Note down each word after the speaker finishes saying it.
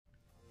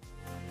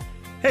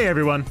Hey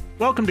everyone,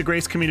 welcome to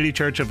Grace Community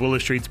Church of Willow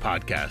Street's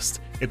podcast.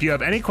 If you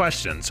have any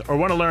questions or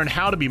want to learn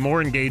how to be more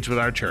engaged with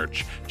our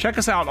church, check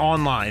us out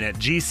online at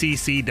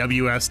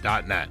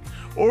gccws.net,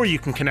 or you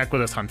can connect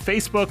with us on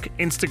Facebook,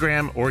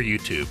 Instagram, or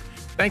YouTube.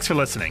 Thanks for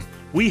listening.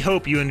 We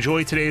hope you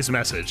enjoy today's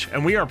message,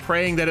 and we are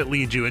praying that it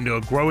leads you into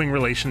a growing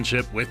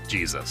relationship with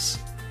Jesus.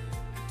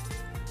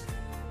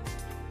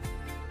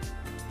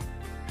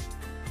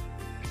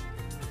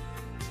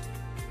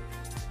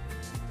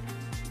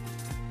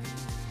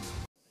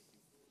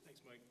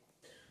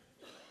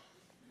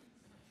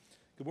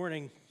 Good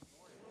morning.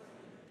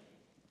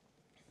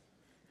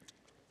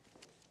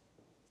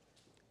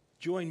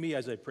 Join me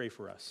as I pray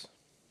for us.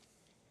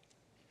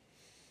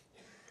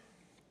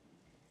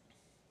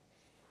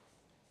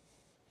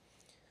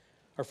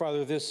 Our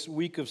Father, this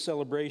week of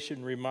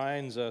celebration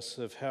reminds us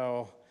of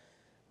how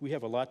we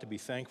have a lot to be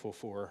thankful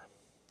for.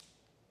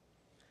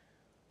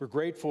 We're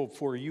grateful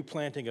for you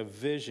planting a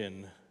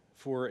vision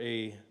for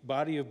a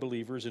body of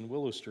believers in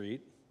Willow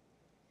Street,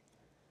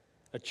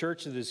 a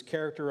church that is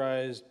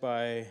characterized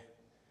by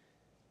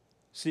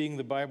seeing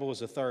the Bible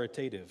as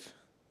authoritative,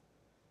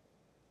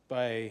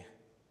 by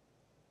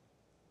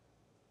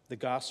the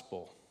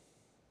gospel,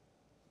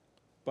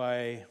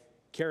 by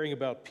caring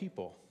about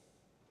people.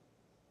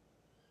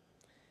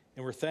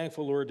 And we're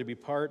thankful, Lord, to be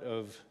part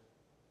of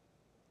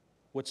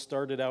what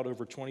started out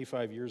over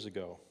 25 years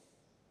ago.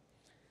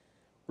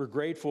 We're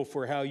grateful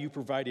for how you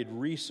provided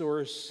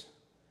resource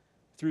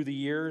through the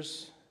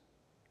years,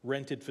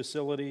 rented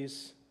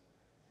facilities,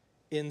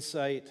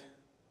 insight,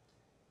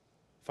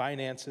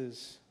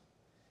 finances,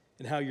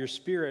 and how your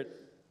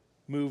Spirit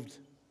moved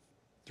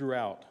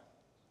throughout,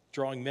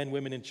 drawing men,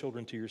 women, and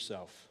children to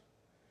yourself.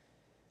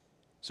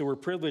 So we're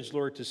privileged,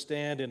 Lord, to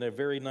stand in a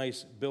very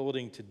nice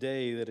building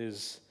today that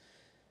is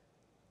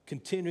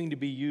continuing to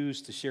be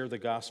used to share the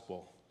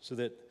gospel so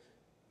that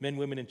men,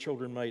 women, and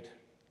children might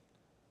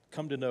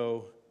come to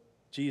know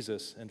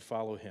Jesus and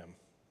follow him.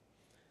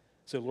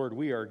 So, Lord,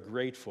 we are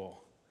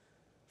grateful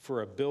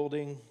for a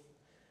building.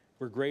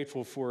 We're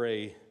grateful for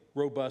a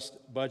robust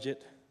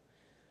budget.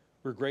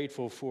 We're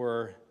grateful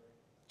for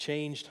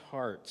changed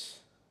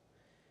hearts.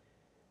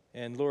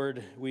 And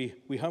Lord, we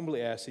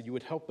humbly ask that you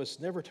would help us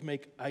never to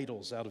make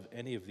idols out of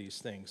any of these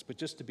things, but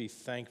just to be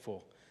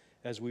thankful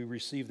as we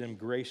receive them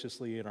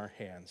graciously in our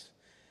hands.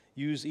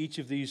 Use each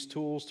of these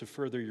tools to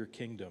further your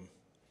kingdom.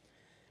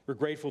 We're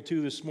grateful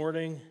too this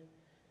morning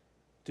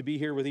to be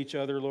here with each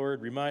other,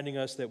 Lord, reminding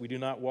us that we do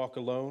not walk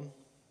alone.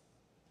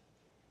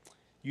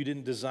 You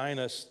didn't design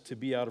us to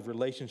be out of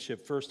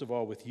relationship, first of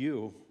all, with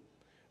you,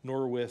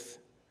 nor with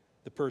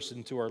the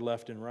person to our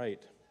left and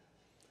right.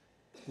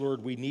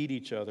 Lord, we need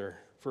each other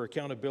for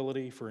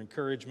accountability, for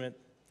encouragement,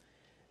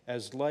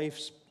 as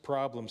life's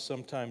problems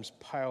sometimes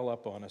pile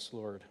up on us,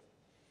 Lord.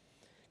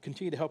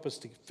 Continue to help us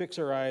to fix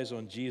our eyes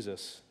on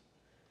Jesus,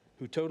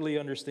 who totally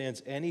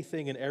understands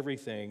anything and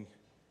everything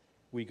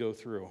we go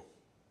through.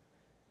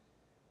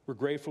 We're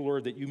grateful,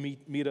 Lord, that you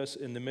meet us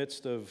in the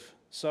midst of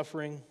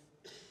suffering.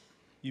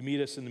 You meet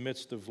us in the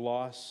midst of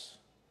loss.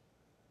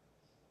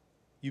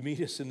 You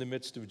meet us in the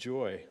midst of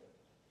joy.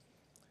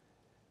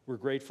 We're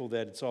grateful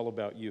that it's all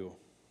about you.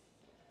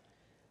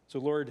 So,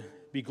 Lord,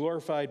 be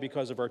glorified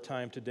because of our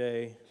time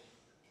today.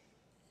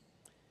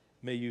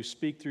 May you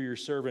speak through your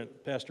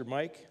servant, Pastor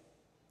Mike,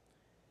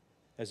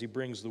 as he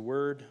brings the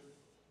word.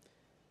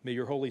 May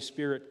your Holy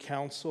Spirit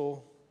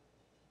counsel,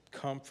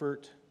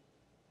 comfort,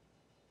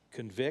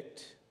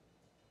 convict,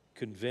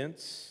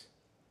 convince,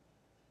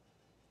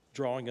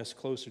 drawing us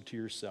closer to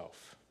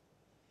yourself.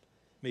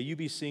 May you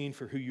be seen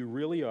for who you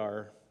really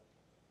are,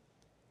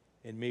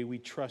 and may we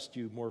trust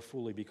you more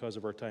fully because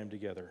of our time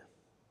together.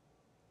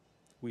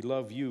 We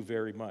love you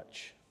very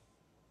much,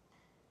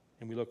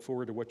 and we look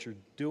forward to what you're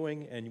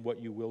doing and what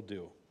you will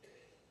do.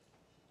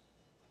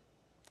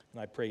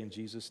 And I pray in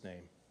Jesus'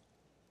 name,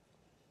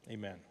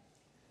 amen.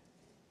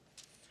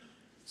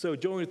 So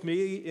join with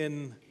me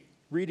in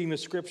reading the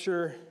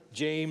scripture,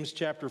 James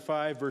chapter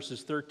 5,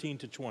 verses 13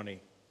 to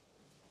 20.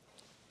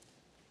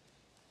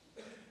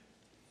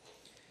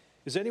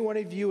 Is any one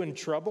of you in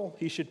trouble?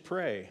 He should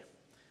pray.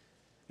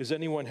 Is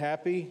anyone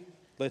happy?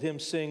 Let him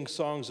sing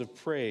songs of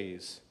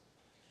praise.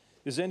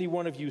 Is any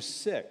one of you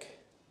sick?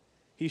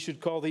 He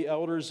should call the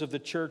elders of the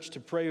church to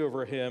pray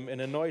over him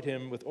and anoint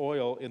him with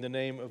oil in the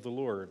name of the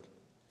Lord.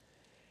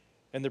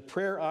 And the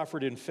prayer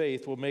offered in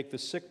faith will make the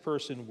sick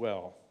person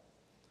well.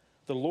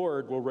 The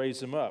Lord will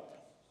raise him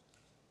up.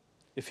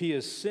 If he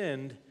has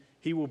sinned,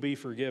 he will be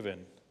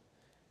forgiven.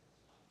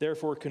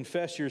 Therefore,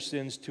 confess your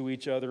sins to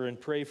each other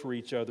and pray for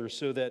each other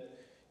so that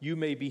you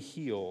may be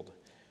healed.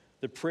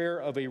 The prayer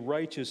of a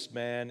righteous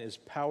man is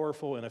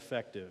powerful and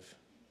effective.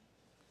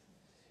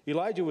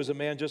 Elijah was a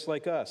man just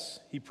like us.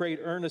 He prayed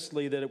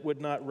earnestly that it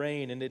would not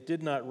rain, and it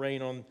did not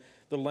rain on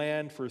the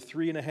land for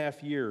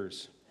 3.5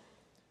 years.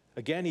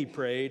 Again he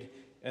prayed,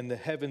 and the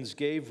heavens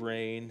gave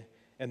rain,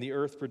 and the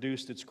earth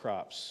produced its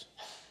crops.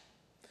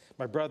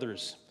 My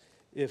brothers,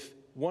 if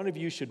one of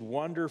you should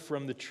wander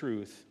from the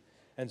truth,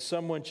 and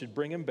someone should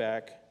bring him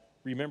back,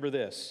 remember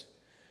this: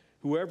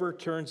 Whoever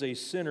turns a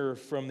sinner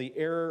from the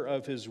error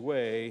of his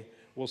way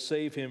will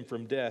save him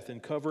from death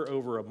and cover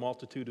over a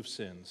multitude of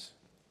sins.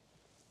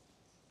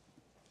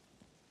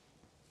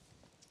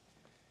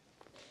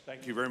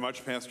 Thank you very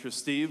much, Pastor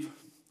Steve.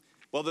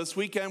 Well, this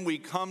weekend we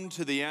come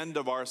to the end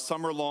of our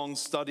summer-long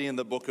study in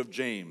the book of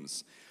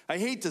James. I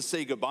hate to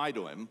say goodbye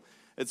to him.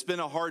 It's been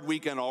a hard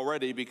weekend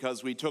already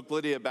because we took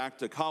Lydia back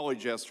to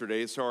college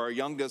yesterday, so our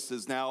youngest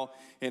is now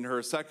in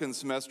her second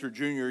semester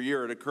junior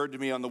year. It occurred to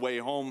me on the way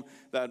home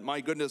that,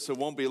 my goodness, it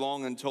won't be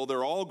long until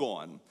they're all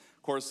gone.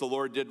 Of course, the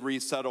Lord did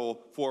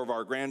resettle 4 of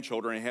our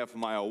grandchildren a half a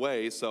mile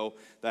away, so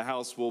the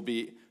house will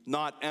be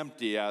not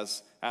empty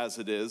as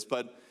it is,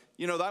 but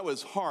you know, that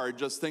was hard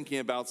just thinking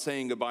about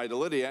saying goodbye to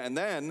Lydia. And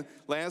then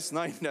last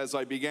night as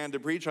I began to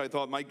preach, I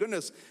thought, my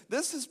goodness,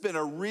 this has been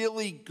a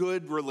really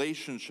good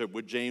relationship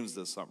with James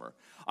this summer.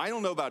 I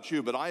don't know about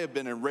you, but I have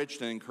been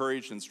enriched and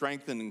encouraged and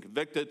strengthened and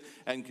convicted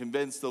and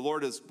convinced. The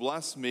Lord has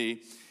blessed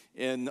me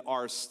in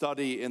our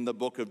study in the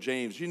book of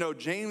James. You know,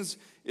 James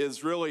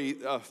is really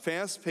a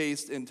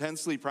fast-paced,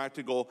 intensely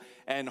practical,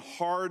 and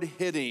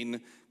hard-hitting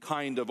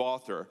kind of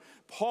author.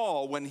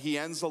 Paul, when he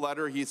ends the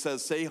letter, he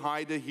says, say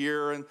hi to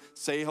here and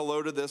say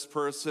hello to this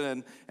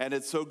person, and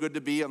it's so good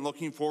to be, I'm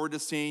looking forward to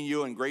seeing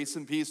you, and grace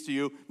and peace to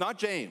you. Not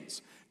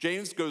James.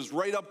 James goes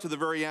right up to the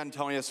very end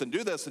telling us, and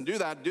do this, and do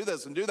that, do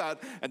this, and do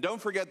that, and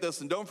don't forget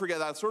this, and don't forget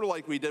that, sort of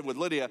like we did with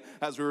Lydia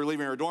as we were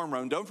leaving our dorm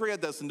room. Don't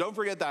forget this, and don't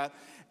forget that,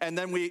 and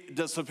then we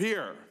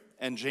disappear.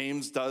 And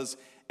James does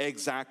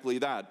exactly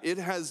that. It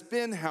has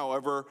been,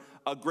 however,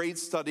 a great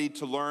study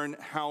to learn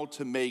how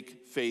to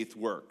make faith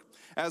work.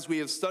 As we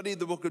have studied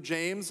the book of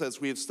James,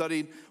 as we have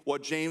studied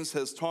what James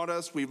has taught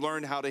us, we've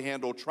learned how to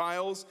handle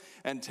trials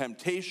and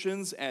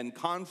temptations and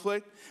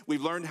conflict.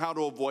 We've learned how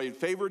to avoid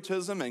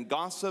favoritism and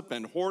gossip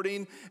and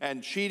hoarding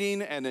and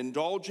cheating and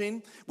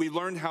indulging. We've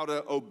learned how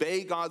to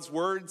obey God's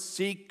word,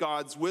 seek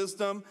God's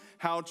wisdom,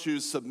 how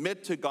to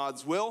submit to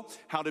God's will,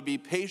 how to be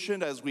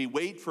patient as we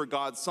wait for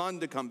God's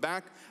Son to come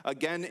back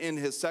again in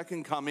his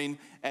second coming.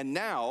 And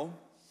now,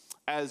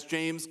 as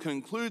James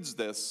concludes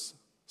this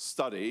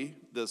study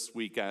this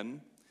weekend,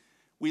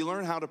 we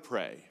learn how to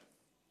pray.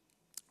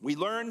 We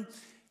learn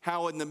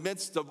how in the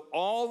midst of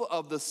all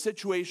of the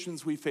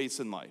situations we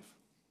face in life,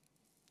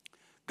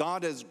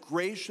 God has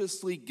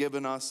graciously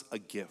given us a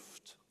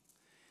gift,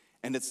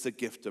 and it's the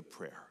gift of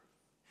prayer.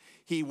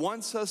 He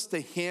wants us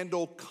to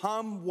handle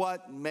come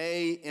what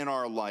may in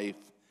our life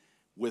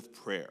with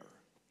prayer.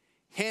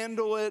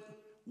 Handle it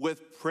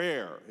with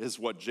prayer is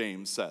what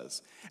James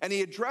says. And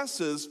he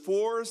addresses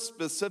 4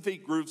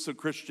 specific groups of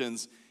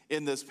Christians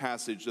in this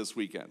passage this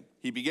weekend.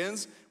 He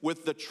begins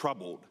with the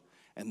troubled,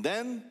 and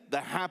then the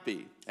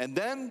happy, and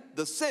then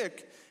the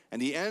sick,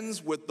 and he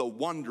ends with the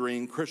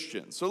wandering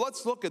Christians. So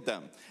let's look at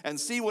them and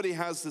see what he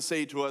has to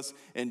say to us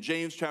in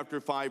James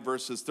chapter 5,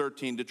 verses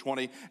 13 to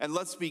 20. And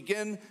let's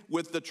begin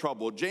with the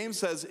troubled. James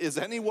says, is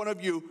any one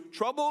of you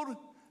troubled?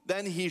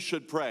 Then he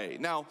should pray.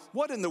 Now,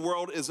 what in the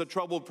world is a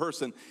troubled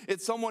person?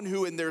 It's someone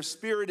who in their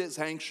spirit is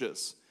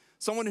anxious,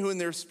 someone who in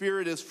their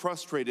spirit is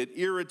frustrated,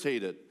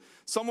 irritated,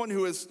 someone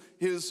who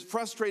is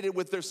frustrated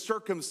with their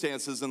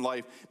circumstances in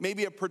life,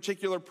 maybe a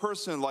particular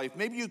person in life.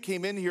 Maybe you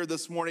came in here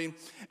this morning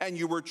and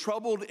you were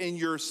troubled in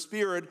your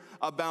spirit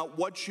about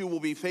what you will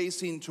be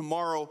facing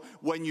tomorrow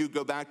when you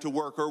go back to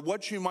work, or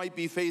what you might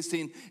be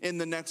facing in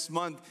the next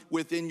month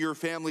within your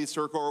family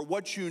circle, or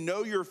what you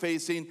know you're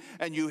facing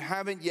and you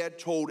haven't yet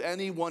told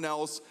anyone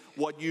else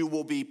what you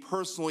will be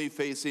personally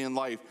facing in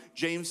life.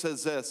 James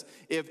says this,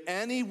 if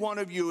any one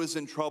of you is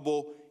in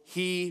trouble,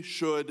 he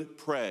should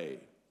pray.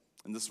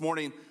 And this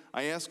morning,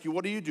 I ask you,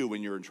 what do you do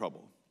when you're in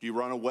trouble? Do you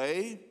run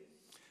away?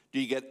 Do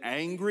you get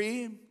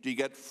angry? Do you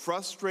get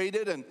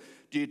frustrated? And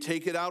do you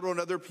take it out on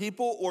other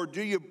people? Or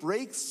do you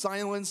break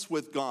silence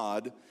with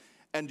God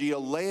and do you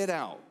lay it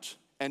out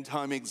and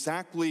tell him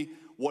exactly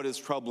what is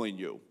troubling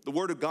you? The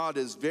Word of God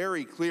is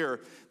very clear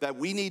that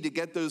we need to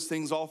get those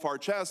things off our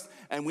chest,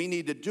 and we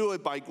need to do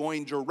it by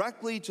going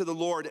directly to the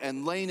Lord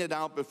and laying it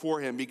out before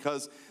him,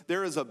 because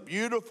there is a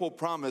beautiful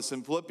promise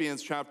in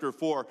Philippians chapter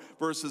 4,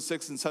 verses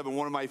 6 and 7,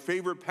 one of my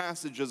favorite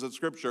passages of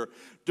Scripture.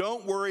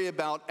 Don't worry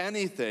about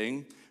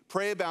anything.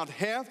 Pray about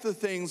half the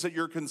things that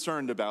you're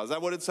concerned about. Is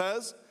that what it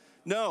says?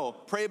 No.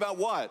 Pray about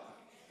what?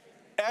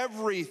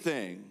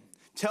 Everything.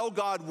 Tell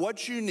God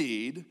what you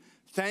need.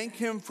 Thank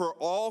him for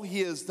all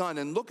he has done.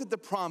 And look at the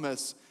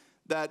promise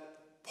that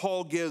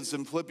Paul gives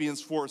in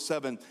Philippians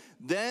 4:7.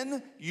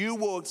 Then you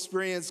will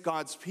experience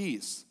God's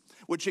peace,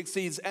 which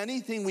exceeds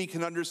anything we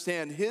can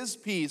understand. His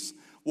peace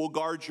will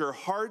guard your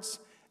hearts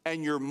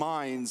and your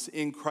minds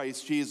in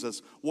Christ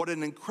Jesus. What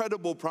an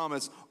incredible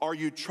promise. Are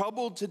you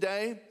troubled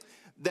today?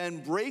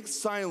 Then break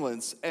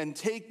silence and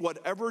take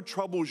whatever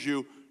troubles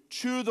you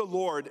to the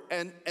Lord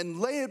and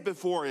lay it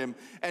before him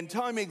and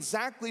tell him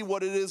exactly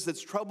what it is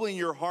that's troubling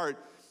your heart,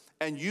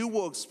 and you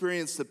will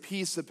experience the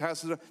peace that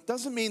passes.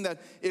 Doesn't mean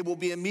that it will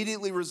be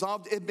immediately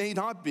resolved. It may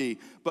not be,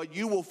 but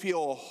you will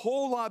feel a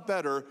whole lot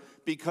better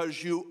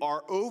because you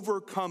are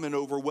overcome and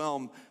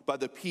overwhelmed by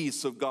the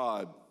peace of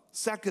God.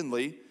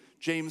 Secondly,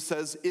 James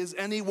says, is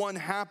anyone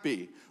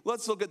happy?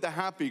 Let's look at the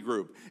happy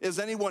group. Is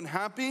anyone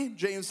happy?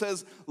 James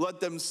says, let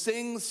them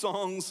sing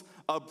songs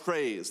of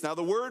praise. Now,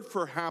 the word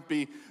for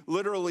happy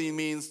literally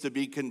means to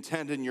be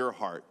content in your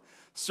heart.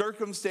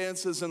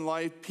 Circumstances in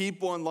life,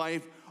 people in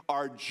life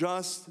are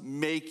just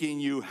making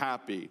you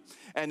happy.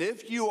 And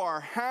if you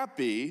are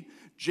happy,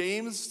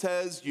 James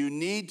says you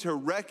need to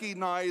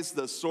recognize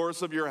the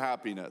source of your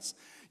happiness.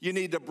 You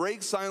need to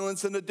break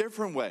silence in a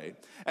different way.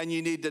 And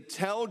you need to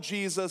tell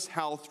Jesus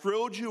how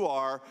thrilled you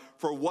are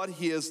for what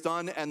he has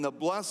done and the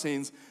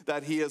blessings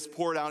that he has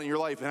poured out in your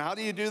life. And how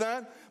do you do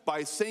that?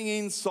 By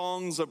singing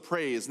songs of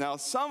praise. Now,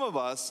 some of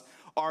us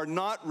are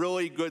not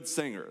really good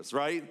singers,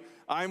 right?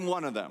 I'm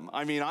one of them.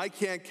 I mean, I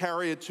can't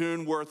carry a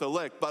tune worth a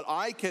lick, but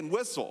I can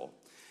whistle.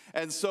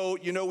 And so,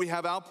 we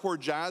have Outpour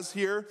Jazz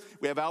here.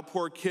 We have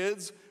Outpour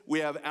Kids. We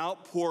have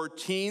Outpour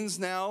Teens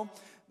now.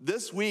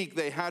 This week,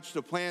 they hatched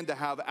a plan to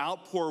have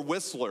Outpour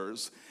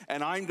Whistlers,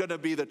 and I'm going to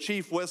be the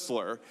chief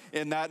whistler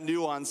in that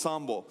new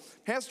ensemble.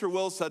 Pastor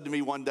Will said to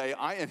me one day,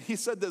 and he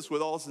said this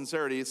with all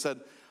sincerity, he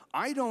said,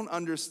 I don't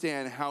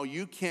understand how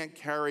you can't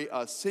carry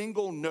a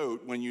single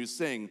note when you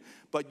sing,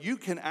 but you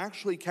can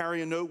actually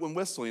carry a note when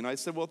whistling. I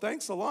said, well,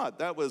 thanks a lot.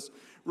 That was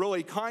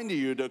really kind of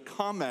you to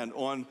comment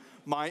on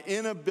my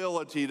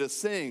inability to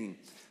sing.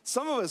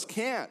 Some of us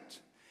can't,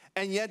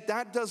 and yet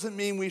that doesn't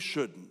mean we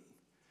shouldn't.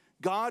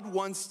 God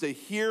wants to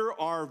hear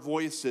our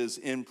voices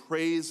in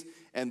praise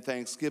and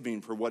thanksgiving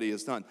for what he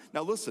has done.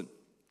 Now listen,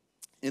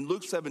 in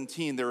Luke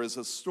 17, there is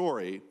a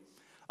story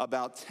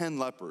about 10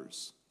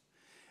 lepers,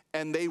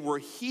 and they were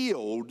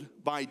healed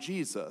by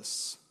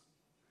Jesus.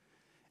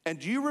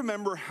 And do you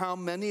remember how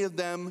many of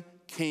them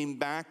came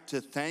back to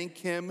thank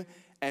him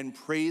and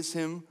praise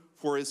him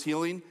for his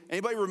healing?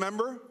 Anybody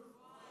remember?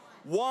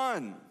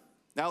 One.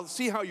 Now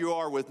see how you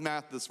are with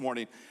math this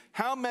morning.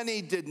 How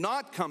many did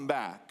not come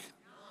back?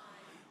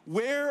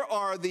 Where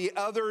are the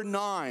other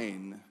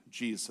 9,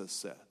 Jesus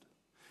said.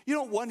 You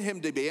don't want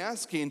him to be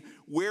asking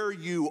where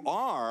you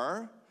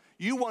are.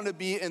 You want to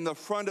be in the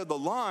front of the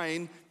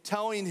line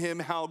telling him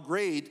how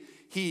great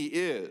he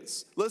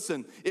is.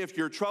 Listen, if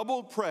you're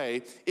troubled,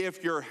 pray.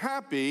 If you're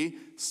happy,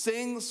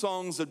 sing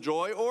songs of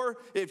joy. Or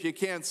if you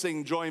can't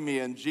sing, join me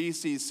in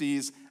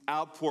GCC's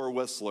Outpour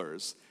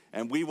Whistlers.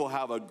 And we will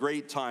have a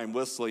great time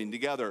whistling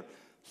together.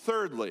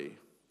 Thirdly,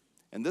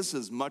 and this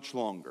is much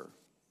longer,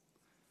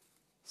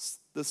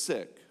 the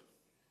sick.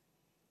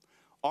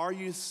 Are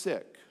you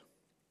sick?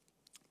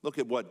 Look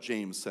at what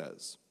James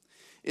says.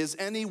 Is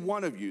any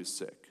one of you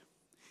sick?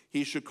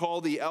 He should call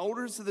the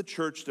elders of the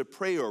church to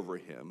pray over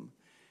him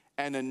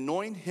and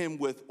anoint him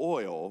with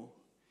oil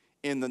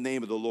in the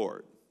name of the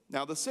Lord.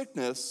 Now, the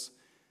sickness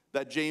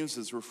that James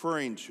is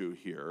referring to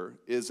here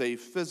is a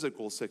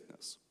physical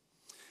sickness.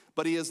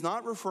 But he is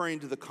not referring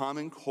to the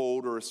common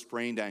cold or a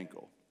sprained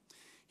ankle.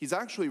 He's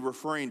actually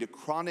referring to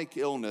chronic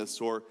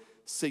illness or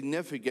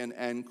significant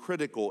and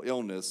critical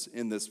illness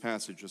in this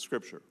passage of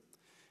Scripture.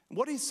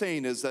 What he's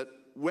saying is that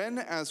when,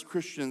 as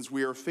Christians,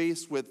 we are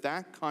faced with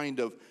that kind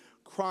of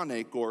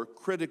chronic or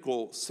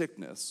critical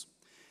sickness,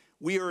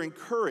 we are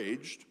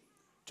encouraged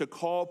to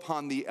call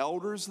upon the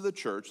elders of the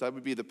church, that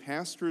would be the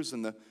pastors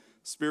and the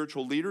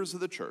spiritual leaders of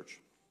the church,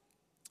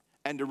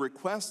 and to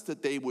request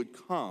that they would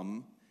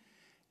come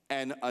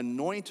and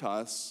anoint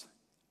us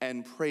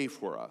and pray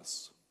for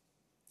us.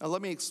 Now,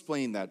 let me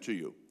explain that to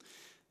you.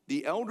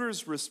 The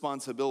elder's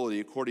responsibility,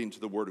 according to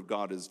the Word of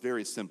God, is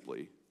very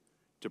simply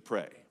to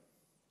pray.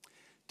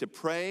 To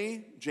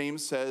pray,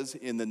 James says,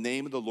 in the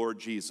name of the Lord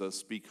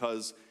Jesus,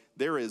 because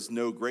there is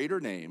no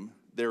greater name,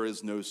 there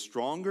is no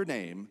stronger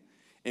name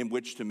in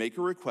which to make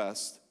a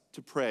request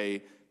to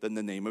pray than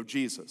the name of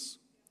Jesus.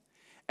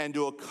 And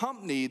to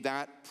accompany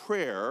that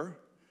prayer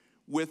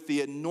with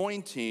the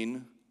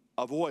anointing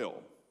of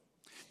oil.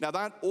 Now,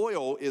 that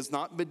oil is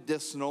not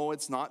medicinal,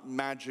 it's not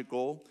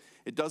magical.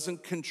 It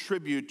doesn't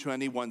contribute to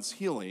anyone's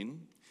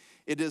healing.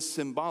 It is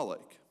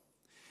symbolic.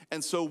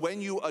 And so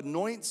when you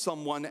anoint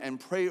someone and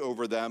pray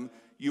over them,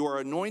 you are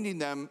anointing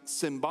them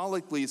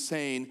symbolically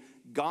saying,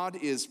 God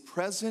is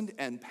present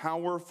and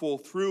powerful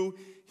through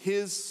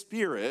his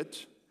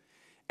Spirit,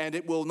 and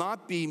it will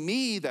not be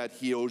me that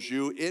heals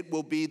you. It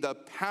will be the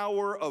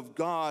power of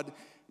God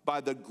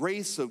by the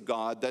grace of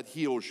God that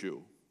heals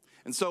you.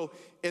 And so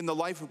in the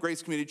life of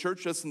Grace Community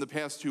Church, just in the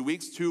past 2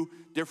 weeks, 2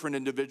 different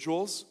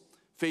individuals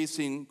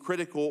facing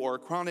critical or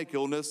chronic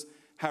illness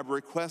have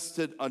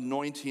requested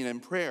anointing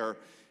and prayer.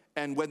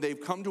 And when they've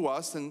come to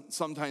us, and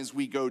sometimes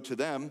we go to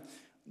them,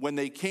 when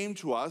they came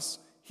to us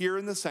here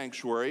in the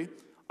sanctuary,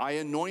 I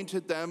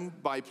anointed them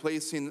by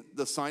placing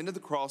the sign of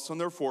the cross on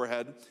their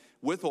forehead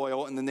with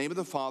oil in the name of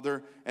the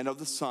Father and of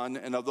the Son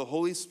and of the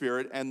Holy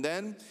Spirit. And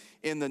then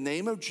in the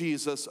name of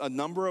Jesus, a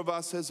number of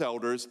us as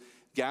elders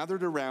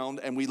gathered around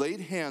and we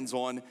laid hands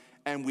on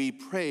and we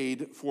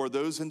prayed for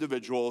those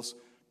individuals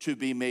to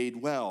be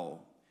made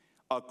well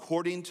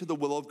according to the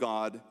will of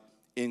God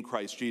in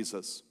Christ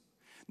Jesus.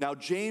 Now,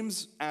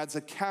 James adds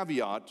a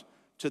caveat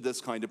to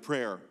this kind of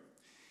prayer.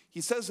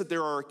 He says that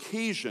there are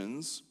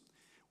occasions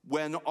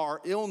when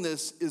our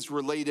illness is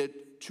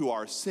related to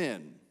our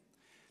sin.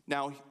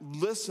 Now,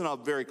 listen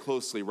up very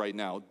closely right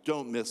now.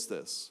 Don't miss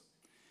this.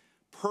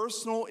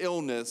 Personal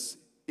illness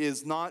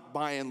is not,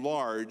 by and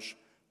large,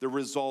 the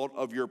result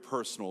of your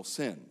personal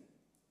sin.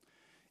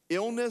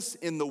 Illness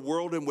in the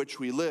world in which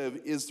we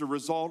live is the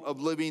result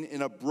of living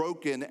in a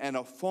broken and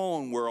a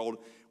fallen world,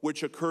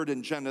 which occurred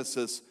in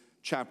Genesis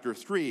chapter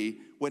 3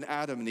 when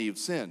Adam and Eve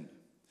sinned.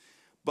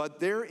 But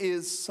there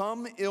is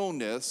some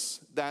illness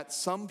that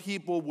some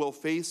people will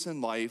face in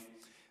life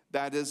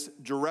that is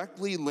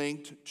directly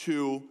linked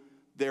to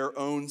their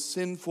own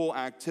sinful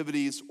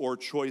activities or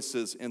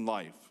choices in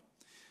life.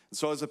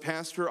 So as a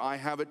pastor, I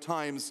have at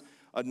times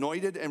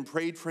anointed and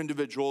prayed for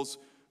individuals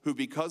who,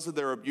 because of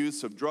their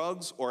abuse of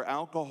drugs or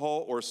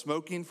alcohol or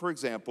smoking, for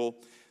example,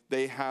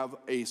 they have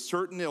a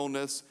certain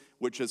illness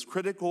which is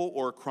critical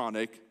or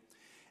chronic.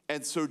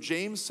 And so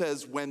James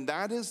says, when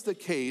that is the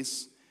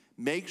case,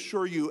 make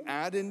sure you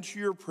add into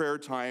your prayer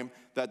time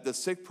that the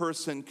sick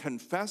person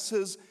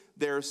confesses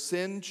their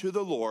sin to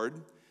the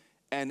Lord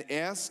and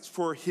asks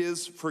for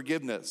his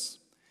forgiveness.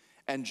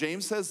 And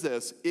James says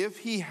this, if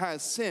he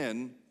has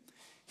sinned,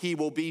 he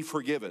will be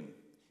forgiven.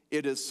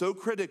 It is so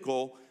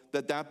critical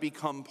that that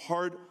become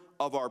part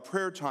of our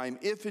prayer time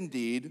if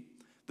indeed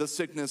the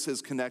sickness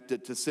is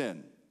connected to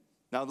sin.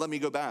 Now let me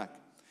go back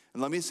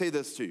and let me say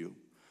this to you.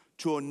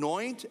 To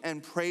anoint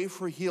and pray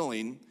for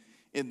healing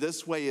in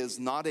this way is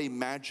not a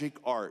magic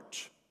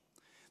art.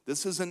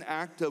 This is an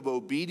act of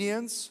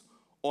obedience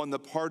on the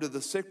part of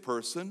the sick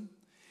person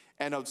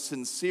and of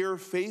sincere,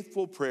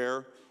 faithful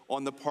prayer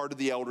on the part of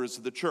the elders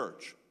of the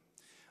church.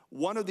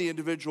 One of the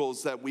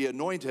individuals that we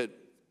anointed,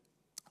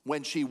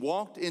 when she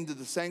walked into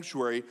the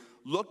sanctuary,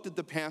 looked at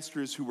the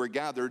pastors who were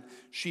gathered,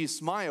 she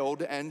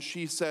smiled and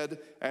she said,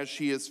 as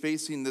she is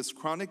facing this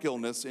chronic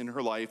illness in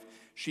her life,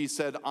 she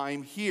said,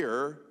 I'm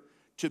here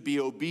to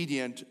be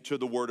obedient to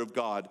the word of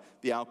God.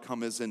 The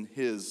outcome is in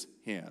his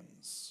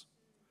hands.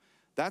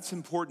 That's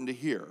important to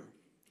hear.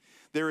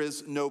 There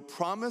is no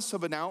promise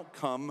of an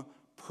outcome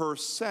per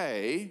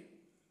se.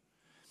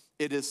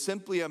 It is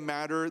simply a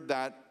matter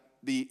that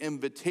the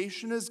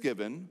invitation is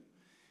given,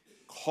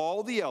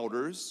 call the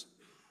elders,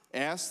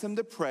 ask them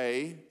to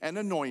pray and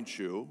anoint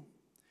you,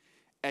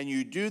 and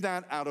you do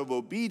that out of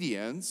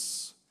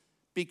obedience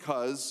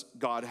because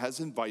God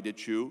has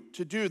invited you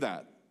to do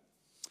that.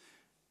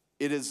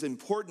 It is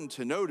important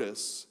to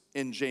notice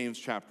in James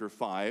chapter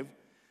 5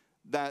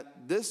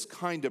 that this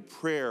kind of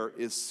prayer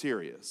is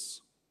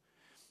serious.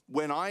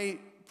 When I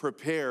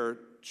prepare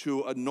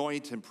to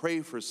anoint and pray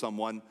for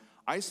someone,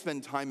 I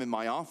spend time in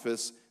my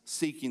office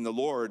seeking the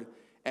Lord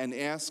and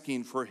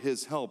asking for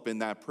his help in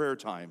that prayer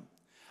time.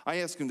 I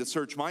ask him to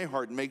search my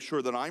heart and make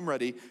sure that I'm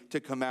ready to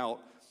come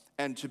out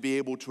and to be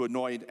able to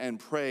anoint and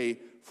pray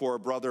for a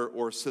brother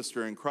or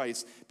sister in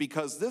Christ.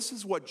 Because this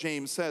is what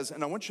James says,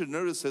 and I want you to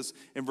notice this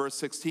in verse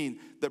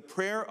 16. The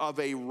prayer of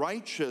a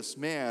righteous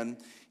man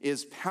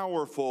is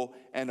powerful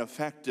and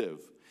effective.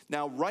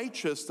 Now,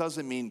 righteous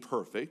doesn't mean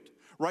perfect.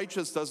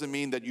 Righteous doesn't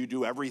mean that you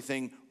do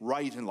everything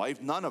right in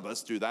life. None of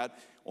us do that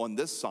on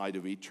this side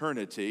of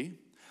eternity.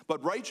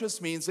 But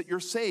righteous means that you're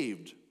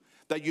saved,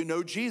 that you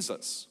know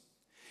Jesus.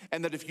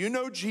 And that if you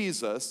know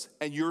Jesus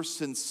and you're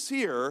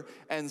sincere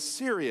and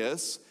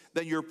serious,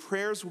 then your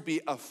prayers will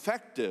be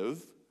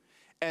effective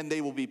and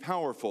they will be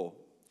powerful.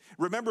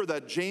 Remember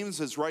that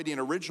James is writing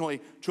originally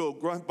to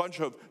a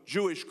bunch of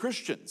Jewish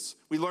Christians.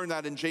 We learned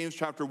that in James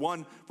chapter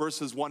 1,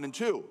 verses 1 and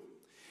 2.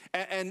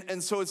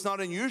 And so it's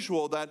not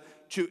unusual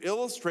that to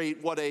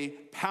illustrate what a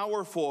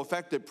powerful,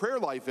 effective prayer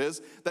life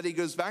is, that he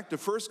goes back to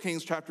 1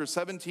 Kings chapter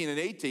 17 and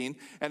 18.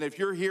 And if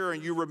you're here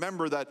and you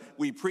remember that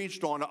we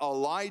preached on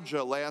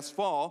Elijah last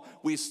fall,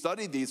 we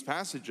studied these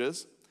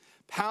passages.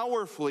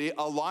 Powerfully,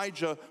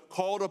 Elijah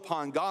called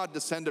upon God to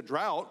send a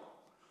drought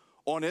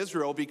on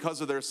Israel because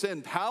of their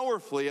sin.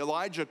 Powerfully,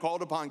 Elijah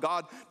called upon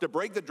God to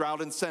break the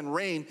drought and send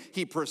rain.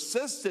 He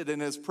persisted in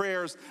his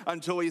prayers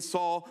until he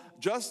saw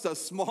just a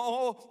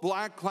small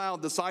black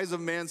cloud the size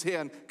of a man's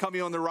hand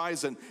coming on the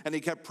horizon. And he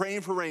kept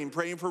praying for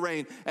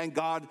rain, and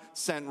God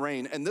sent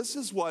rain. And this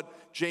is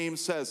what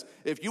James says.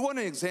 If you want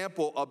an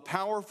example of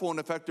powerful and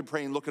effective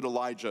praying, look at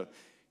Elijah.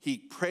 He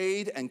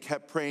prayed and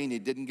kept praying. He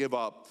didn't give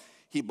up.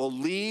 He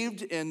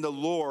believed in the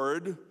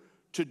Lord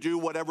to do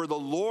whatever the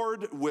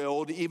Lord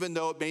willed, even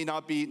though it may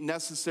not be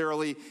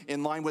necessarily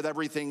in line with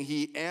everything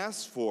he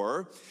asked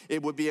for.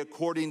 It would be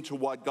according to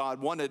what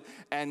God wanted,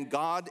 and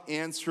God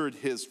answered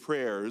his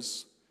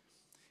prayers.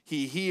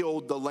 He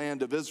healed the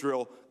land of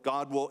Israel.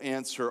 God will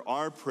answer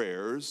our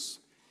prayers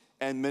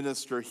and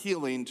minister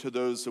healing to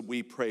those that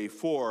we pray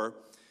for.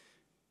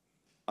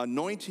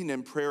 Anointing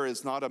in prayer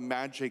is not a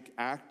magic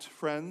act,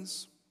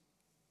 friends.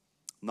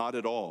 Not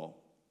at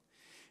all.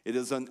 It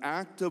is an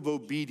act of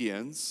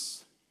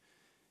obedience,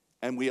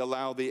 and we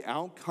allow the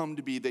outcome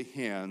to be the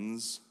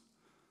hands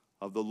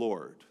of the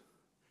Lord.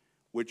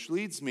 Which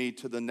leads me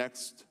to the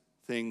next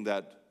thing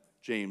that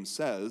James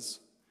says,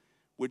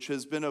 which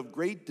has been of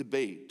great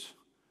debate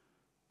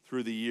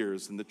through the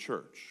years in the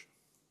church.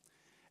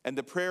 And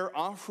the prayer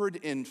offered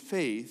in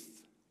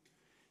faith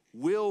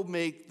will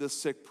make the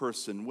sick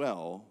person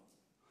well.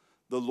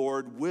 The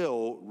Lord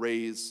will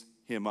raise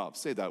him up.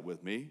 Say that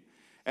with me.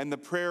 And the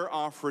prayer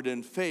offered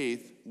in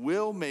faith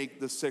will make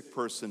the sick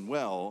person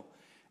well,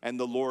 and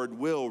the Lord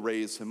will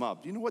raise him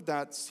up. Do you know what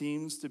that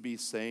seems to be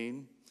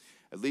saying?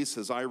 At least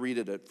as I read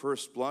it at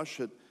first blush,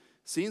 it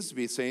seems to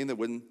be saying that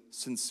when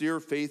sincere,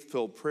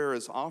 faith-filled prayer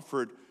is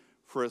offered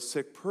for a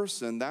sick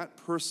person, that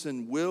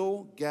person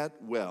will get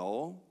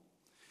well.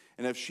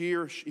 And if he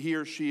or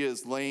she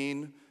is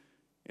laying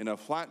in a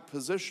flat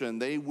position,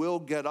 they will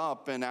get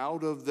up and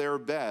out of their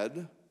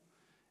bed,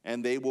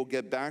 and they will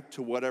get back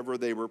to whatever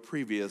they were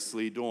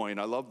previously doing.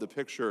 I love the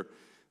picture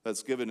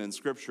that's given in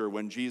Scripture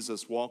when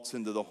Jesus walks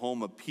into the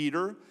home of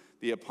Peter,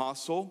 the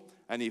apostle,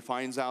 and he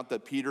finds out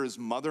that Peter's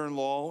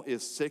mother-in-law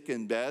is sick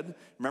in bed.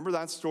 Remember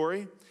that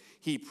story?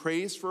 He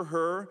prays for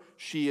her,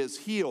 she is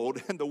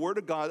healed, and the Word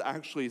of God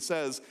actually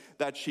says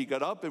that she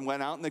got up and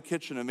went out in the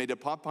kitchen and made a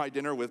pot pie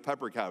dinner with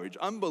pepper cabbage.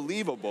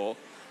 Unbelievable.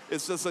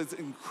 It's just an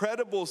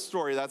incredible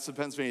story. That's the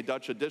Pennsylvania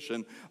Dutch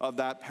edition of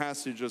that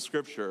passage of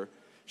Scripture.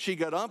 She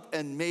got up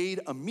and made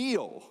a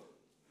meal.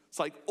 It's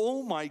like,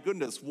 oh my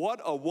goodness,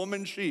 what a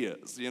woman she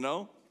is, you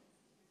know?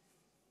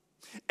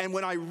 And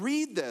when I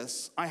read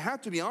this, I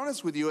have to be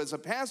honest with you, as a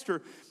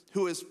pastor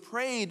who has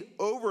prayed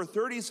over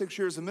 36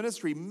 years of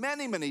ministry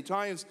many, many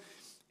times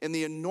in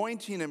the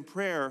anointing and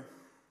prayer,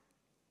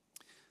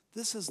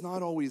 this has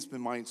not always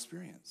been my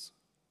experience.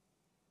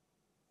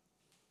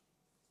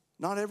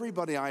 Not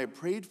everybody I have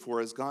prayed for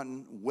has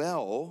gotten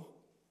well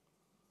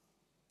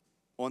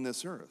on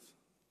this earth.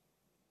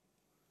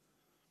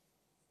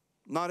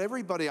 Not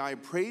everybody I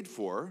prayed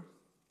for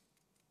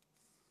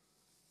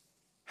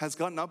has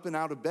gotten up and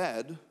out of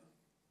bed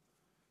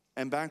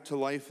and back to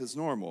life as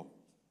normal.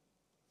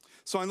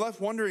 So I'm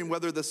left wondering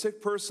whether the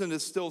sick person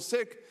is still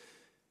sick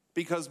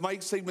because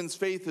Mike Sigmund's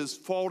faith is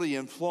faulty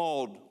and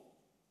flawed,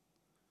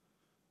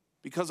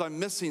 because I'm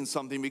missing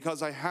something,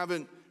 because I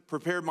haven't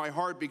prepared my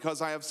heart,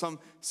 because I have some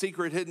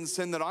secret hidden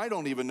sin that I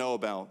don't even know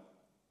about.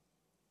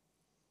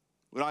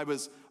 When I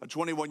was a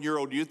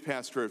 21-year-old youth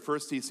pastor at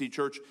First TC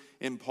Church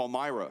in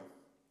Palmyra,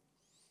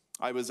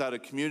 I was at a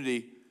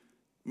community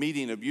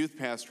meeting of youth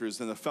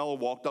pastors, and a fellow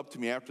walked up to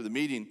me after the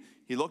meeting.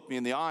 He looked me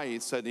in the eye. He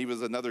said he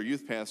was another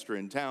youth pastor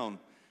in town,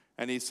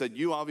 and he said,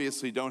 "You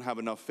obviously don't have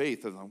enough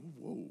faith." I was like,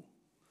 whoa.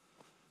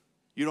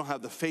 You don't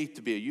have the faith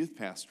to be a youth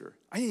pastor.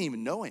 I didn't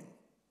even know him.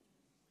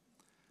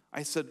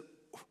 I said,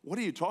 "What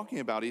are you talking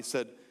about?" He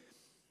said,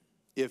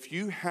 "If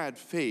you had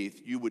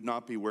faith, you would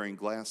not be wearing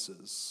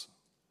glasses.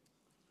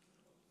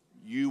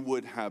 You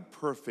would have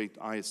perfect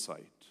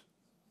eyesight.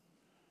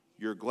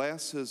 Your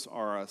glasses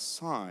are a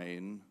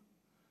sign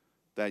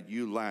that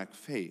you lack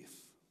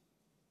faith."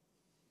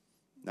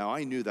 Now,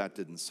 I knew that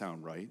didn't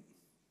sound right.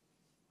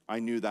 I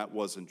knew that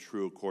wasn't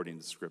true according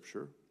to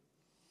Scripture.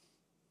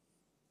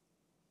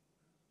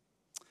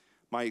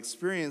 My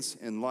experience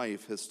in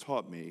life has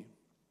taught me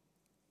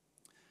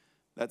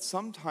that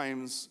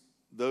sometimes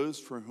those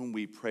for whom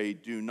we pray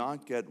do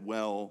not get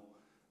well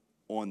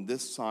on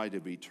this side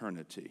of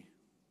eternity.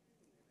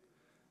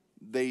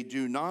 They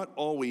do not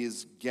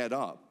always get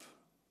up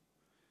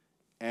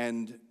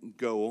and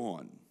go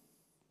on.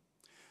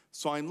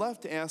 So I'm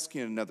left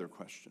asking another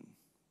question.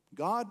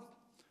 God,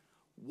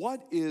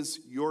 what is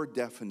your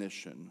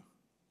definition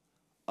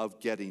of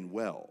getting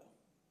well?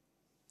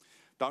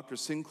 Dr.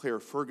 Sinclair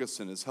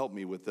Ferguson has helped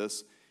me with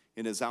this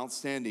in his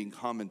outstanding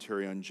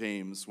commentary on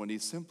James when he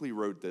simply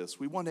wrote this.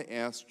 We want to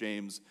ask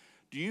James,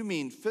 do you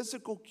mean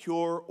physical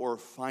cure or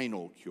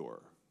final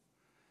cure?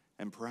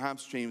 And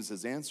perhaps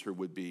James's answer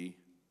would be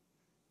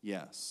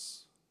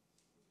yes.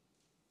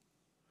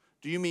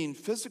 Do you mean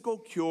physical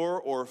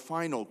cure or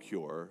final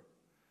cure?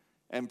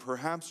 And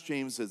perhaps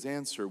James's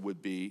answer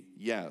would be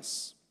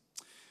yes.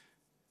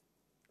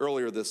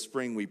 Earlier this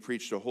spring, we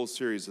preached a whole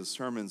series of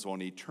sermons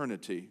on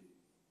eternity.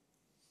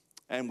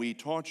 And we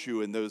taught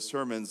you in those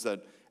sermons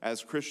that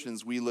as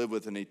Christians, we live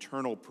with an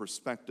eternal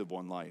perspective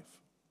on life.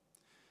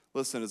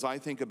 Listen, as I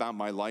think about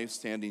my life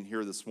standing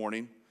here this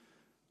morning,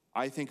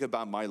 I think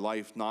about my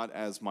life not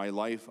as my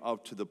life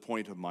up to the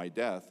point of my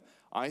death.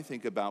 I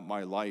think about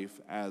my life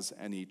as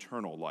an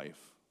eternal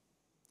life.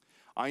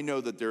 I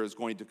know that there is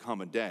going to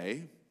come a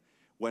day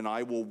when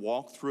I will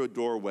walk through a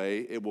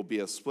doorway. It will be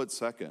a split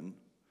second,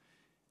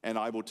 and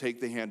I will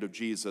take the hand of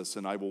Jesus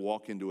and I will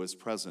walk into his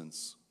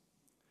presence.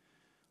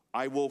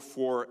 I will,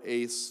 for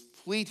a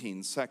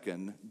fleeting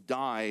second,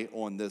 die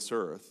on this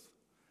earth,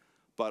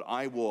 but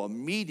I will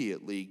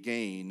immediately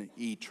gain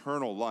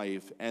eternal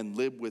life and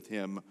live with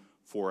him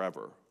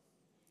forever.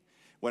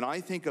 When I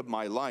think of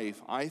my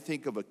life, I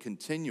think of a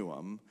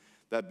continuum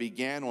that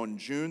began on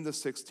June the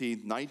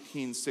 16th,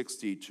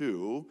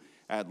 1962,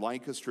 at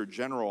Lancaster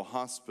General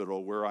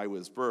Hospital, where I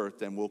was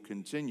birthed, and will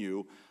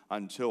continue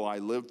until I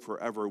live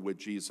forever with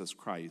Jesus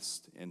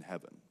Christ in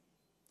heaven.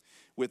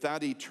 With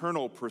that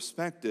eternal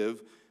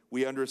perspective,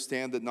 we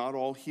understand that not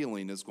all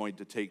healing is going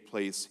to take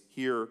place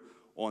here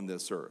on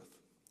this earth.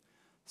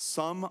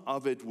 Some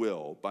of it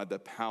will by the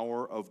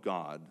power of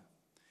God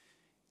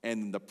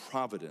and the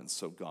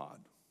providence of God.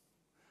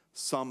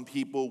 Some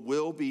people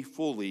will be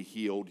fully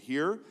healed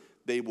here.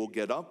 They will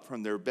get up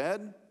from their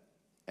bed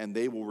and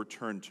they will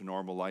return to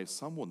normal life.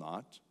 Some will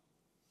not.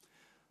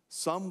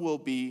 Some will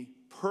be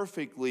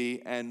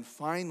perfectly and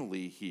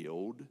finally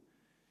healed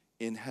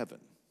in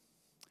heaven.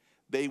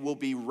 They will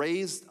be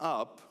raised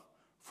up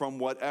from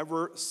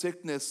whatever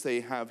sickness they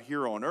have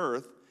here on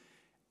earth,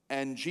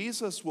 and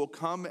Jesus will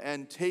come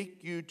and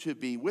take you to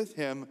be with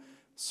him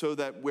so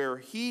that where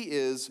he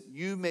is,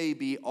 you may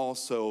be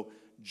also.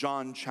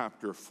 John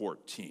chapter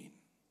 14.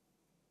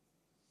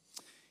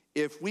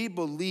 If we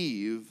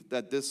believe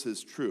that this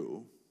is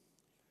true,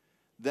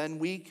 then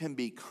we can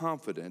be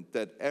confident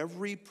that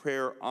every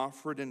prayer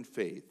offered in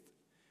faith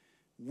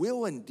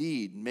will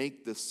indeed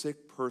make the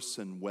sick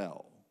person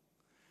well,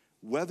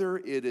 whether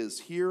it is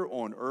here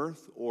on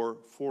earth or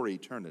for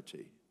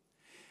eternity.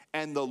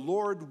 And the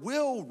Lord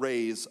will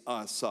raise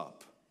us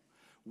up,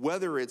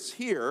 whether it's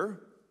here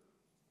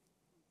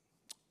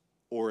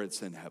or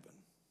it's in heaven.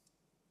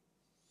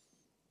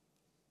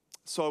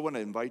 So I want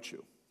to invite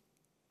you,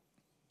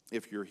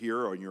 if you're here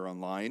or you're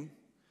online,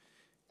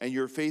 and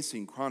you're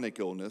facing chronic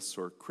illness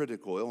or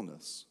critical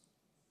illness,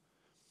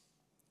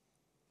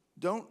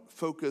 don't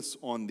focus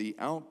on the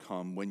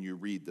outcome when you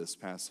read this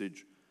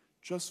passage.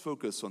 Just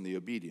focus on the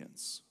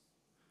obedience.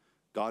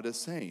 God is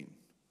saying,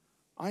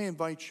 I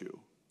invite you,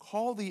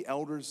 call the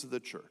elders of the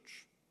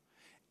church.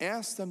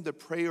 Ask them to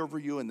pray over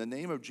you in the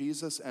name of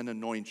Jesus and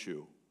anoint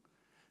you.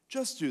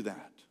 Just do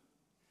that,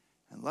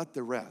 and let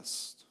the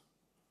rest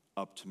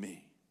up to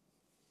me.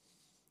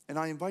 And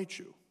I invite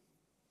you,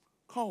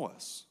 call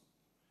us.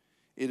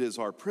 It is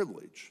our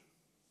privilege,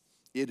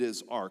 it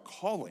is our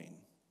calling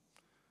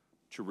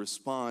to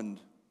respond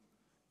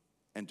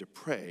and to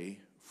pray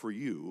for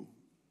you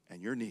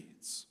and your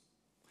needs.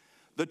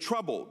 The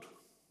troubled,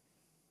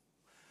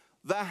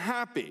 the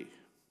happy,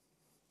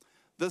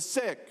 the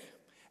sick,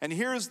 and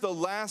here's the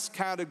last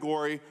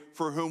category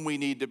for whom we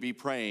need to be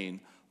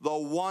praying, the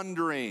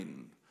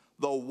wandering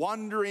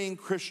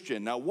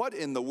Christian. Now, what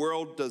in the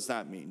world does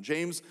that mean?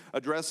 James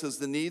addresses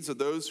the needs of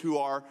those who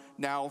are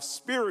now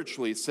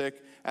spiritually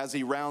sick as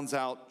he rounds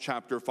out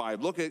chapter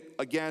 5. Look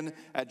again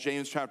at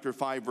James chapter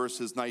 5,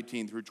 verses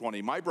 19 through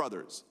 20. My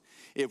brothers,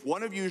 if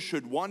one of you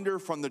should wander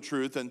from the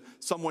truth and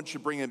someone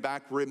should bring him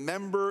back,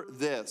 remember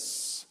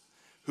this: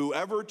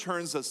 whoever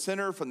turns a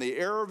sinner from the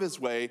error of his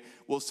way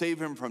will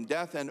save him from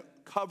death and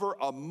cover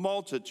a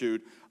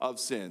multitude of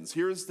sins.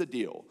 Here's the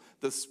deal.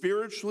 The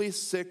spiritually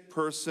sick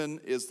person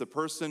is the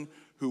person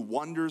who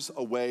wanders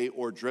away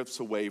or drifts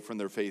away from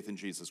their faith in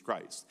Jesus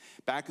Christ.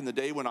 Back in the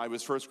day when I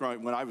was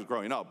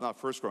growing up, not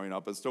first growing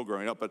up, but still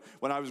growing up, but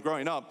when I was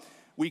growing up,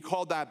 we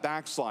called that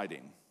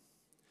backsliding.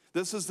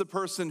 This is the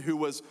person who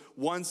was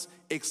once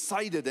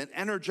excited and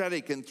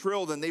energetic and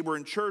thrilled, and they were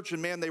in church,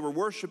 and man, they were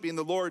worshiping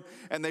the Lord,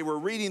 and they were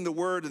reading the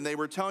Word, and they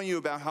were telling you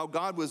about how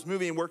God was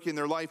moving and working in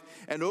their life.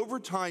 And over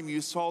time,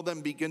 you saw them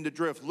begin to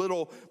drift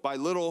little by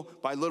little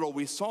by little.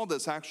 We saw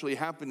this actually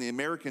happen in the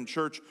American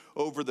church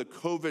over the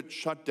COVID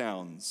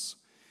shutdowns.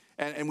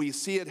 And we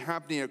see it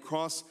happening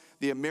across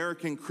the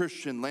American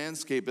Christian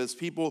landscape as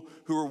people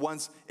who were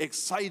once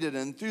excited and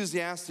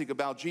enthusiastic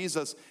about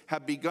Jesus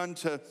have begun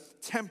to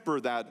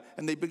temper that,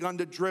 and they've begun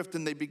to drift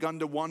and they've begun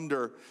to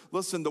wander.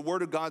 Listen, the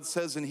Word of God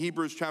says in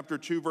Hebrews chapter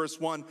 2, verse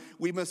 1,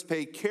 we must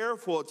pay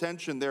careful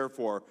attention,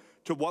 therefore,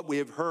 to what we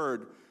have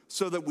heard,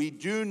 so that we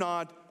do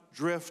not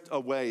drift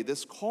away.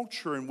 This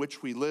culture in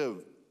which we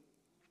live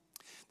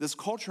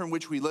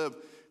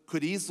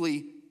could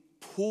easily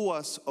pull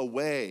us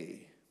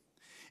away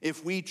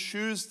if we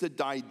choose to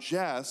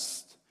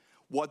digest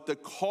what the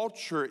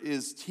culture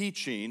is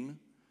teaching,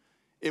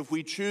 if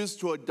we choose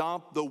to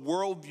adopt the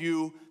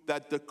worldview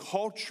that the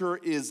culture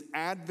is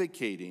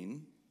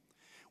advocating,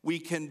 we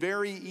can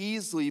very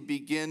easily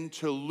begin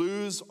to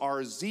lose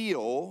our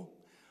zeal,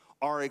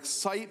 our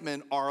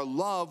excitement, our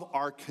love,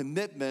 our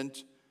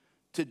commitment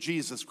to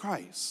Jesus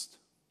Christ.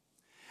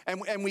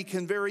 And we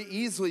can very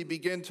easily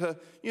begin to,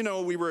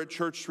 we were at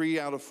church 3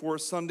 out of 4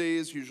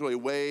 Sundays, usually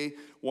away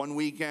one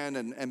weekend,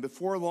 and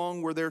before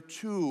long we're there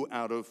 2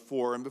 out of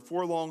 4, and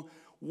before long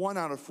 1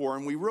 out of 4,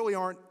 and we really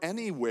aren't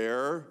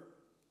anywhere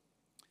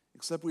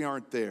except we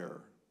aren't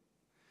there.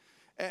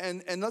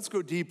 And let's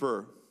go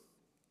deeper.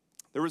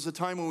 There was a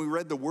time when we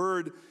read the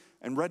Word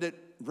and read it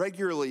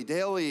regularly,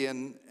 daily,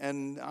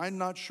 and I'm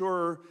not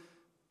sure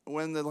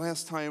when the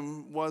last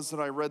time was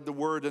that I read the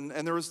Word,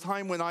 and there was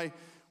time when I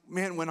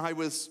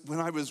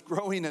was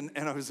growing and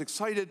I was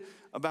excited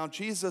about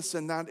Jesus,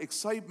 and that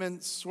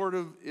excitement sort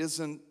of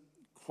isn't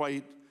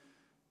quite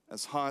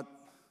as hot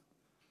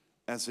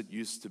as it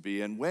used to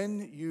be. And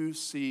when you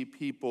see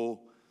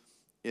people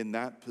in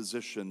that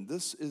position,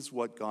 this is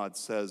what God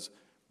says: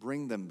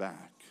 bring them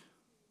back.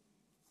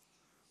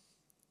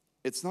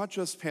 It's not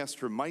just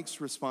Pastor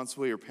Mike's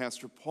responsibility, or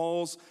Pastor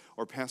Paul's,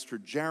 or Pastor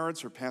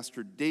Jared's, or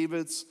Pastor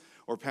David's,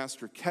 or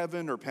Pastor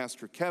Kevin, or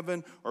Pastor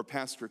Kevin, or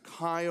Pastor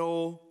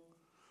Kyle,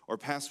 or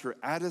Pastor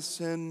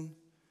Addison.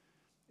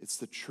 It's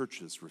the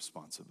church's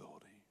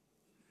responsibility.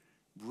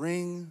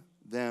 Bring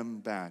them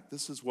back.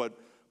 This is what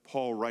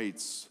Paul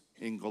writes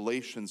in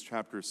Galatians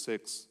chapter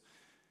 6.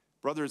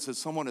 Brothers, as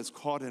someone is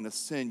caught in a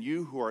sin,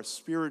 you who are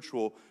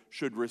spiritual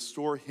should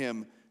restore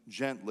him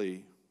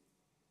gently,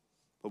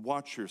 but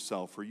watch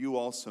yourself, for you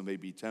also may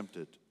be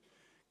tempted.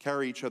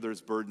 Carry each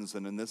other's burdens,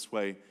 and in this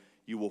way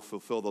you will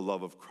fulfill the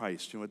love of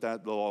Christ. You know what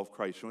that, the love of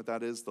Christ, you know what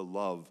that is? The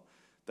love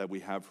that we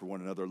have for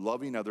one another,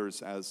 loving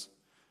others as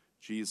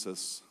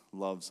Jesus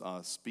loves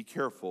us. Be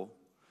careful.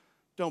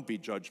 Don't be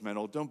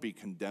judgmental. Don't be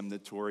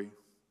condemnatory.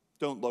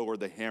 Don't lower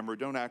the hammer.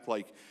 Don't act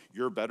like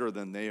you're better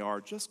than they are.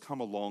 Just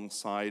come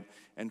alongside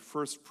and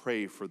first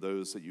pray for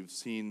those that you've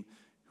seen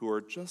who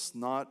are just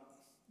not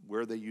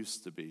where they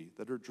used to be,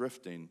 that are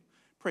drifting.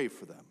 Pray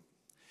for them.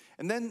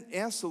 And then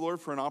ask the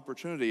Lord for an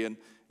opportunity. And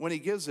when he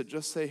gives it,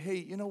 just say, hey,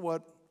 you know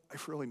what? I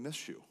really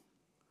miss you.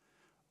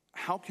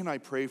 How can I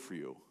pray for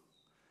you?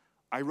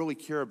 I really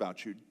care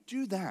about you.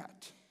 Do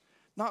that.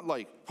 Not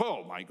like,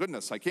 oh my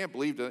goodness, I can't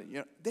believe that. You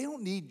know, they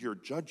don't need your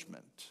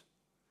judgment.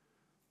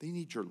 They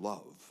need your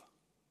love.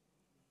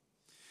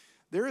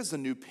 There is a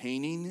new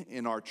painting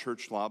in our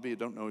church lobby. I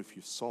don't know if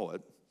you saw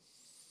it.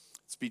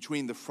 It's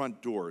between the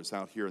front doors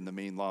out here in the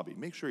main lobby.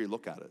 Make sure you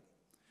look at it.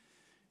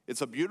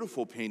 It's a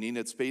beautiful painting.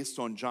 It's based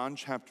on John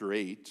chapter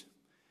 8.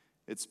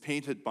 It's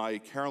painted by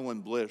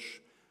Carolyn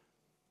Blish,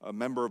 a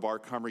member of our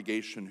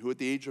congregation, who at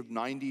the age of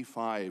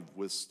 95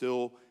 was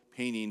still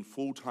painting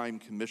full-time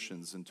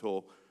commissions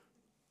until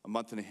a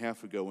month and a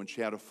half ago when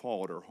she had a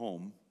fall at her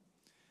home.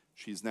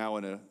 She's now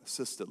in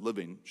assisted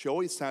living. She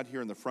always sat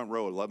here in the front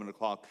row at 11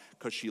 o'clock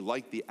because she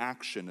liked the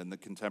action in the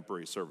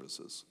contemporary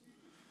services.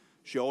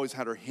 She always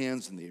had her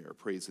hands in the air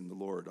praising the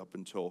Lord up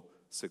until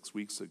 6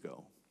 weeks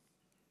ago.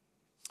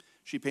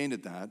 She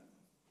painted that,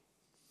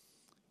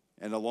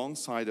 and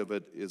alongside of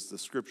it is the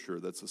scripture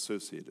that's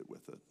associated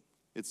with it.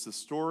 It's the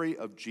story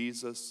of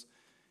Jesus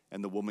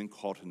and the woman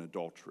caught in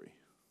adultery.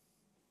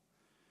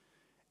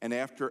 And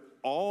after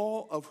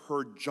all of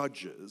her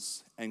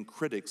judges and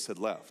critics had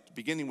left,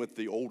 beginning with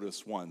the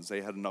oldest ones,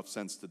 they had enough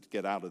sense to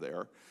get out of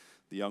there.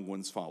 The young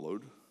ones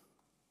followed.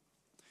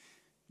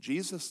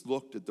 Jesus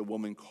looked at the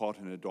woman caught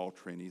in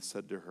adultery and he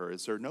said to her,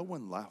 is there no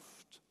one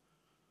left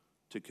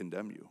to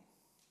condemn you?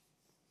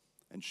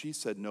 And she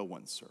said, no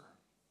one, sir.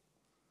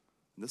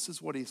 And this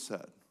is what he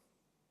said.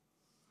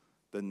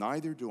 Then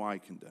neither do I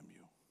condemn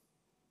you.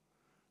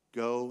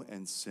 Go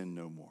and sin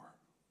no more.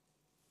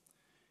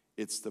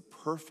 It's the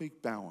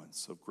perfect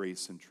balance of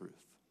grace and truth.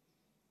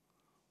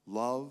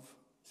 Love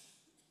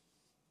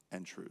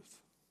and truth.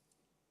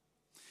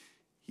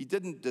 He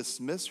didn't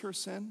dismiss her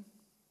sin.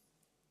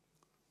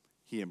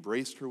 He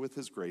embraced her with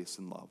his grace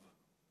and love.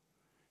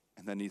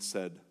 And then he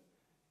said,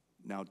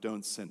 now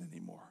don't sin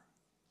anymore.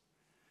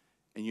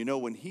 And you know,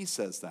 when he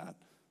says that,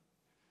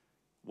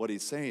 what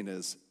he's saying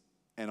is,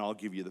 and I'll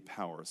give you the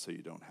power so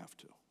you don't have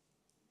to.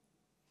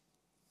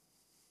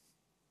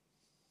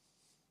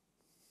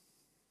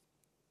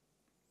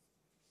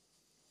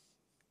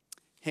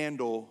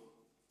 Handle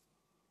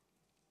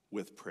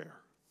with prayer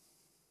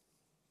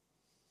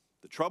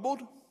the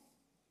troubled,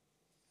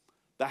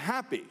 the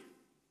happy,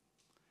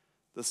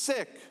 the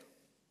sick,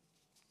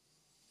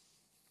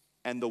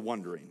 and the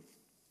wondering.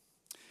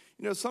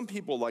 You know, some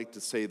people like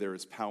to say there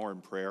is power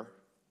in prayer.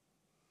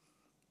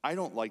 I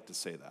don't like to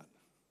say that.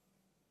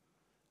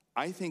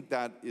 I think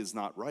that is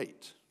not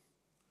right.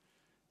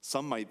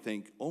 Some might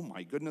think, oh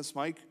my goodness,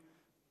 Mike,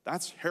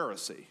 that's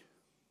heresy.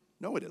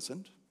 No, it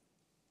isn't.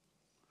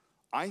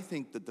 I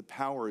think that the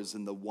power is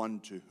in the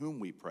one to whom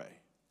we pray,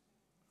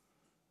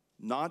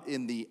 not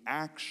in the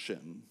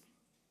action,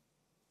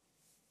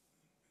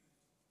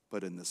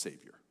 but in the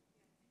Savior.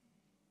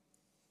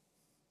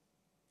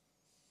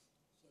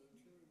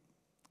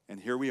 And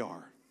here we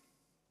are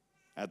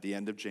at the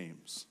end of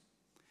James.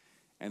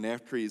 And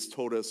after he's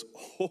told us a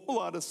whole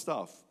lot of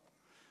stuff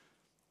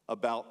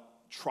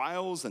about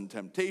trials and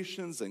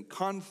temptations and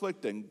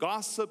conflict and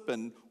gossip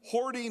and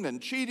hoarding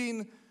and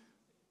cheating,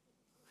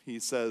 he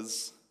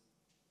says,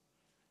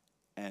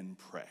 and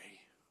pray.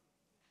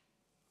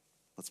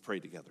 Let's pray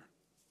together.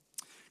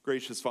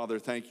 Gracious Father,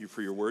 thank you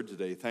for your word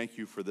today. Thank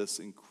you for this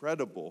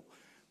incredible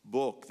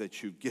book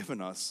that you've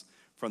given us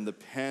from the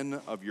pen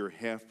of your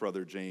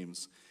half-brother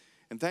James.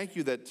 And thank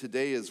you that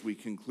today as we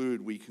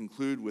conclude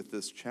with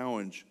this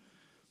challenge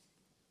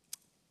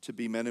to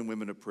be men and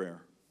women of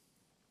prayer.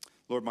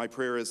 Lord, my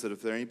prayer is that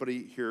if there's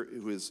anybody here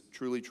who is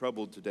truly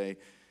troubled today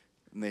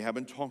and they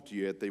haven't talked to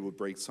you yet, they would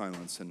break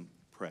silence and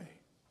pray.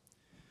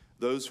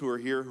 Those who are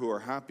here who are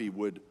happy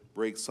would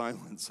break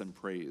silence and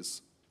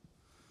praise.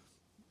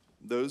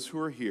 Those who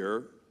are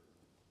here,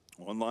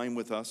 online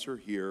with us or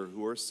here,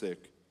 who are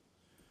sick,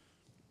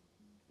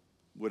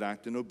 would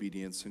act in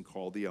obedience and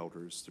call the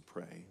elders to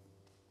pray.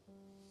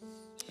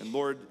 And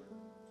Lord,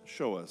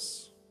 show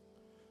us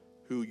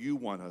who you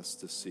want us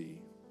to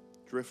see,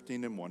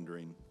 drifting and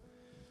wandering.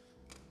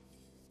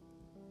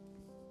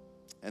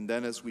 And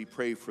then as we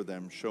pray for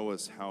them, show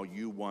us how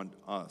you want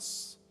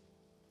us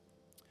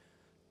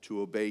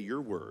to obey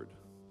your word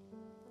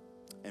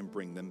and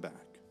bring them back.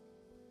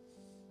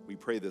 We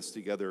pray this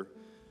together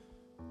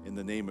in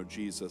the name of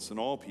Jesus, and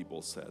all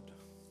people said,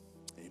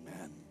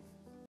 amen.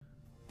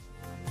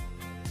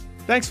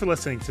 Thanks for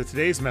listening to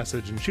today's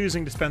message and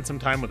choosing to spend some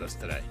time with us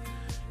today.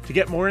 If To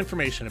get more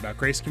information about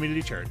Grace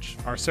Community Church,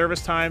 our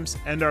service times,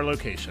 and our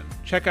location,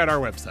 check out our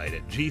website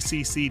at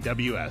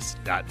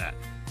gccws.net.